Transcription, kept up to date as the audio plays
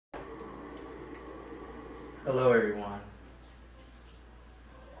Hello, everyone.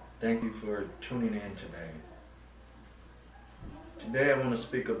 Thank you for tuning in today. Today, I want to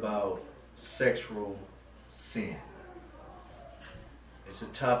speak about sexual sin. It's a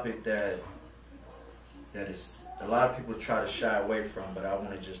topic that is a lot of people try to shy away from, but I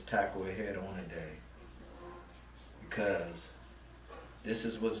want to just tackle it head on today because this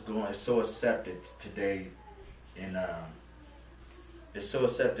is what's going. It's so accepted today, in it's so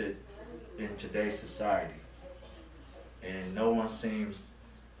accepted in today's society, and no one seems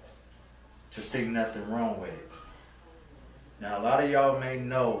to think nothing wrong with it. Now, a lot of y'all may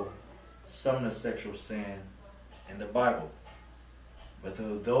know some of the sexual sin in the Bible, but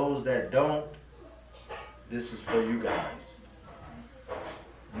those that don't, this is for you guys.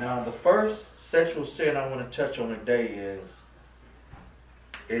 Now, the first sexual sin I want to touch on today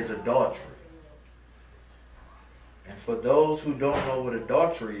is adultery. And for those who don't know what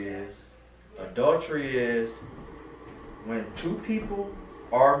adultery is when two people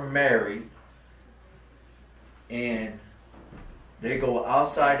are married and they go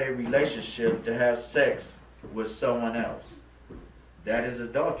outside their relationship to have sex with someone else. That is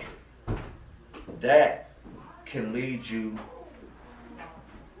adultery. That can lead you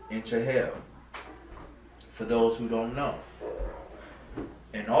into hell, for those who don't know.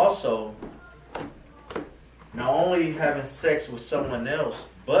 And also, not only having sex with someone else,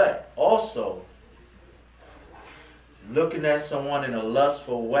 but also looking at someone in a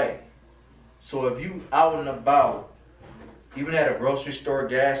lustful way. So if you out and about, even at a grocery store,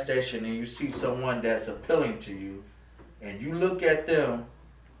 gas station, and you see someone that's appealing to you, and you look at them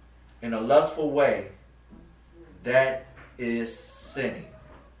in a lustful way, that is sinning.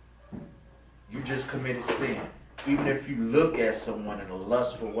 You just committed sin, even if you look at someone in a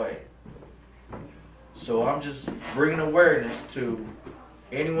lustful way. So I'm just bringing awareness to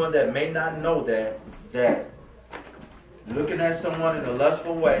anyone that may not know that looking at someone in a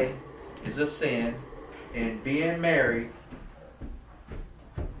lustful way is a sin, and being married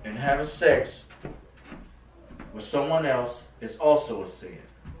and having sex with someone else is also a sin.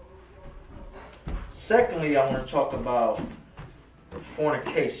 Secondly, I want to talk about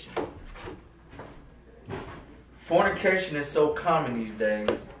fornication. Fornication is so common these days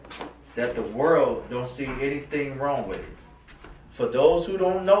that the world don't see anything wrong with it. For those who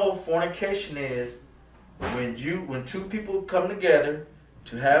don't know, fornication is when two people come together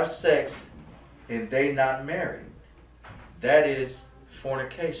to have sex and they not married. That is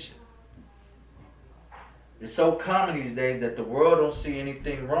fornication. It's so common these days that the world don't see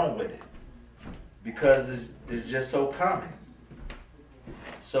anything wrong with it because it's just so common.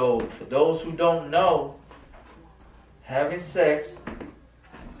 So for those who don't know, having sex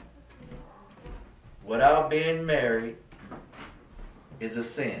without being married is a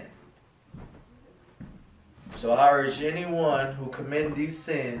sin. So I urge anyone who commit these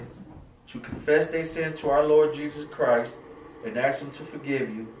sins to confess their sin to our Lord Jesus Christ and ask Him to forgive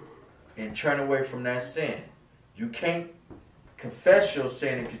you and turn away from that sin. You can't confess your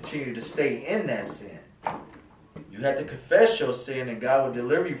sin and continue to stay in that sin. You have to confess your sin, and God will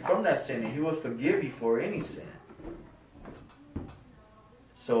deliver you from that sin, and He will forgive you for any sin.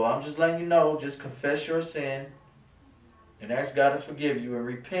 So I'm just letting you know, just confess your sin and ask God to forgive you and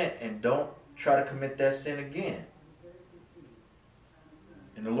repent, and don't try to commit that sin again.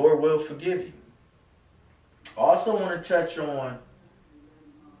 And the Lord will forgive you. I also want to touch on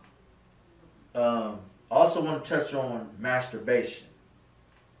masturbation.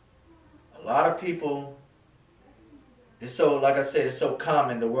 A lot of people, it's so, like I said, it's so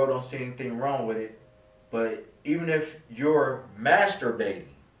common, the world don't see anything wrong with it. But even if you're masturbating,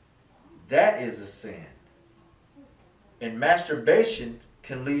 that is a sin. And masturbation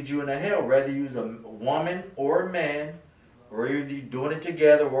can lead you into hell, whether you're a woman or a man, or either you're doing it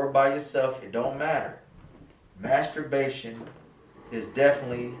together or by yourself, it don't matter. Masturbation is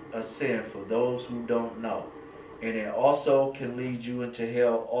definitely a sin for those who don't know. And it also can lead you into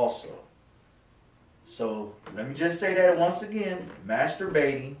hell also. So let me just say that once again,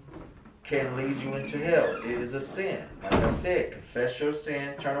 masturbating can lead you into hell. It is a sin. Like I said, confess your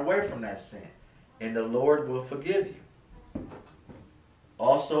sin, turn away from that sin, and the Lord will forgive you.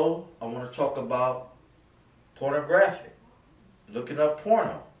 Also, I want to talk about pornographic. Looking up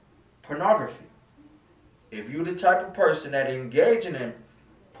pornography. If you're the type of person that engaging in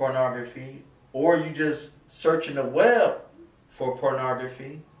pornography, or you just searching the web for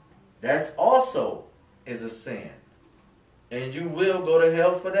pornography, that's also is a sin. And you will go to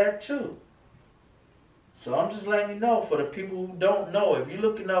hell for that too. So I'm just letting you know, for the people who don't know, if you're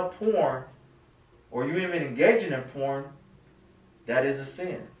looking up porn, or you even engaging in porn, that is a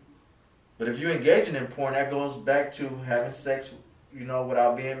sin. But if you're engaging in porn, that goes back to having sex, you know,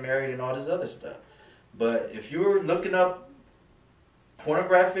 without being married and all this other stuff. But if you're looking up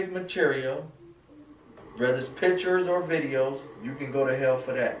pornographic material, whether it's pictures or videos, you can go to hell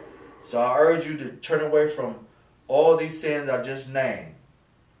for that. So I urge you to turn away from all these sins I just named.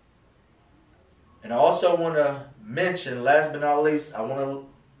 And I also want to mention, last but not least, I want to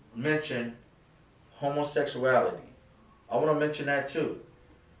mention homosexuality. I want to mention that too.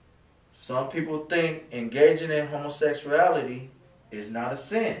 Some people think engaging in homosexuality is not a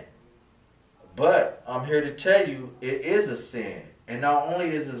sin. But I'm here to tell you it is a sin. And not only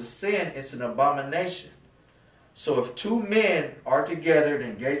is it a sin, it's an abomination. So if two men are together and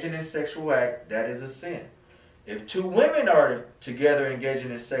engaging in sexual act, that is a sin. If two women are together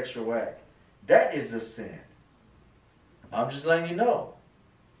engaging in sexual act, that is a sin. I'm just letting you know.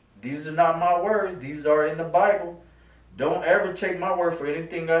 These are not my words. These are in the Bible. Don't ever take my word for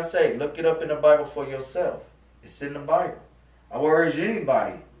anything I say. Look it up in the Bible for yourself. It's in the Bible. I will urge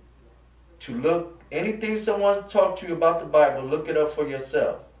anybody to look, anything someone talked to you about the Bible, look it up for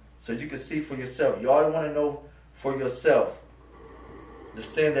yourself so you can see for yourself. You always want to know for yourself the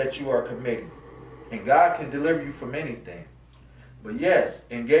sin that you are committing. And God can deliver you from anything. But yes,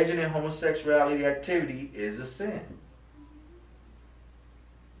 engaging in homosexuality activity is a sin.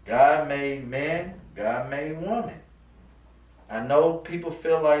 God made man, God made woman. I know people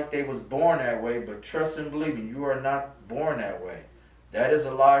feel like they was born that way, but trust and believe me, you are not born that way. That is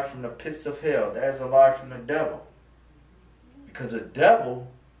a lie from the pits of hell. That is a lie from the devil. Because the devil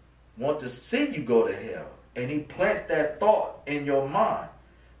wants to see you go to hell. And he plants that thought in your mind.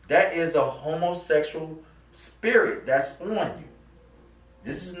 That is a homosexual spirit that's on you.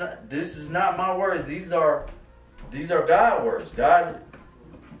 This is not my words. These are God's words. God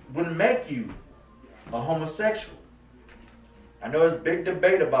wouldn't make you a homosexual. I know there's big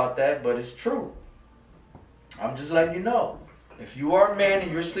debate about that, but it's true. I'm just letting you know. If you are a man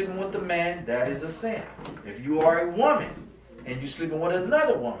and you're sleeping with a man, that is a sin. If you are a woman and you're sleeping with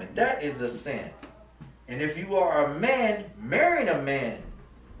another woman, that is a sin. And if you are a man marrying a man,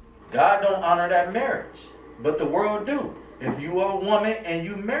 God don't honor that marriage, but the world do. If you are a woman and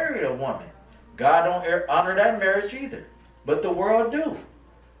you married a woman, God don't honor that marriage either, but the world do.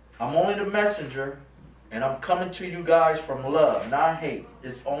 I'm only the messenger, and I'm coming to you guys from love, not hate.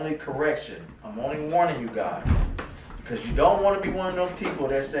 It's only correction. I'm only warning you guys. Because you don't want to be one of those people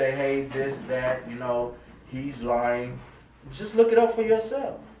that say, hey, this, that, you know, he's lying. Just look it up for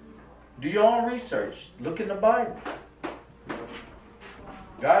yourself. Do your own research. Look in the Bible.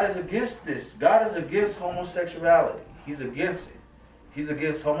 God is against this. God is against homosexuality. He's against it. He's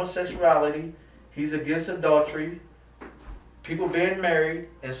against homosexuality. He's against adultery. People being married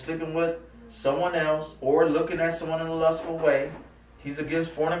and sleeping with someone else or looking at someone in a lustful way. He's against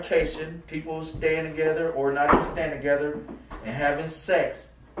fornication, people staying together or not even staying together and having sex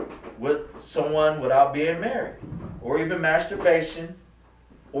with someone without being married, or even masturbation,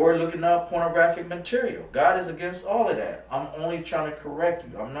 or looking up pornographic material. God is against all of that. I'm only trying to correct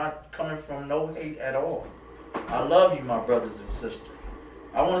you. I'm not coming from no hate at all. I love you, my brothers and sisters.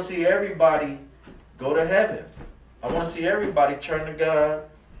 I want to see everybody go to heaven. I want to see everybody turn to God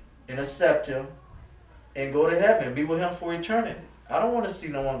and accept Him and go to heaven, be with Him for eternity. I don't want to see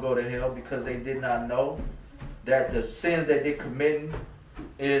no one go to hell because they did not know that the sins that they're committing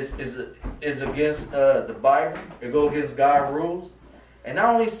is against the Bible. It goes against God's rules. And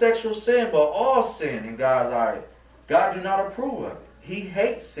not only sexual sin, but all sin in God's eyes. God do not approve of it. He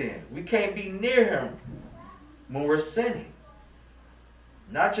hates sin. We can't be near Him when we're sinning.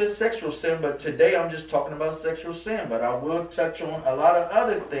 Not just sexual sin, but today I'm just talking about sexual sin. But I will touch on a lot of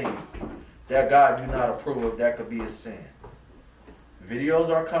other things that God do not approve of that could be a sin. Videos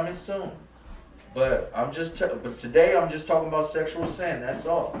are coming soon. But but today I'm just talking about sexual sin. That's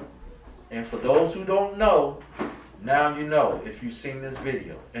all. And for those who don't know, now you know if you've seen this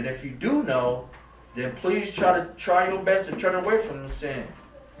video. And if you do know, then please try your best to turn away from the sin.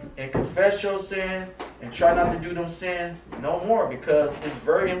 And confess your sin and try not to do them sin no more, because it's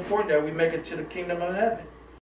very important that we make it to the kingdom of heaven.